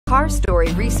Car Story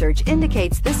research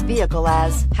indicates this vehicle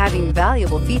as having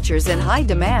valuable features in high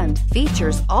demand.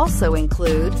 Features also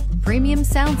include premium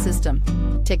sound system,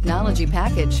 technology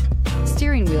package,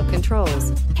 steering wheel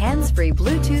controls, hands-free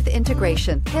Bluetooth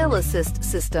integration, hill assist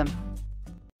system.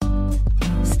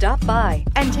 Stop by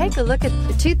and take a look at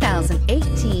the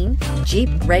 2018 Jeep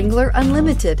Wrangler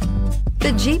Unlimited.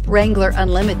 The Jeep Wrangler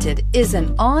Unlimited is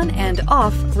an on- and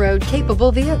off-road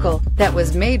capable vehicle that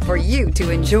was made for you to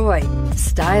enjoy.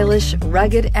 Stylish,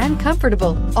 rugged, and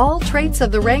comfortable, all traits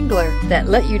of the Wrangler that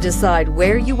let you decide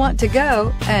where you want to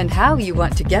go and how you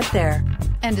want to get there,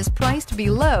 and is priced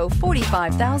below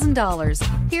 $45,000.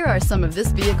 Here are some of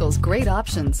this vehicle's great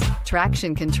options: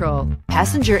 traction control,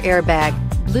 passenger airbag,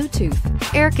 Bluetooth,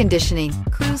 air conditioning,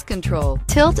 cruise control,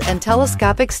 tilt and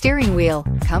telescopic steering wheel,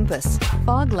 compass,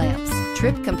 fog lamps,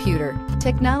 trip computer,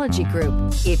 technology group.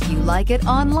 If you like it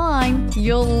online,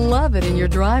 you'll love it in your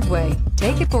driveway.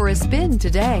 Take it for a spin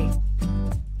today.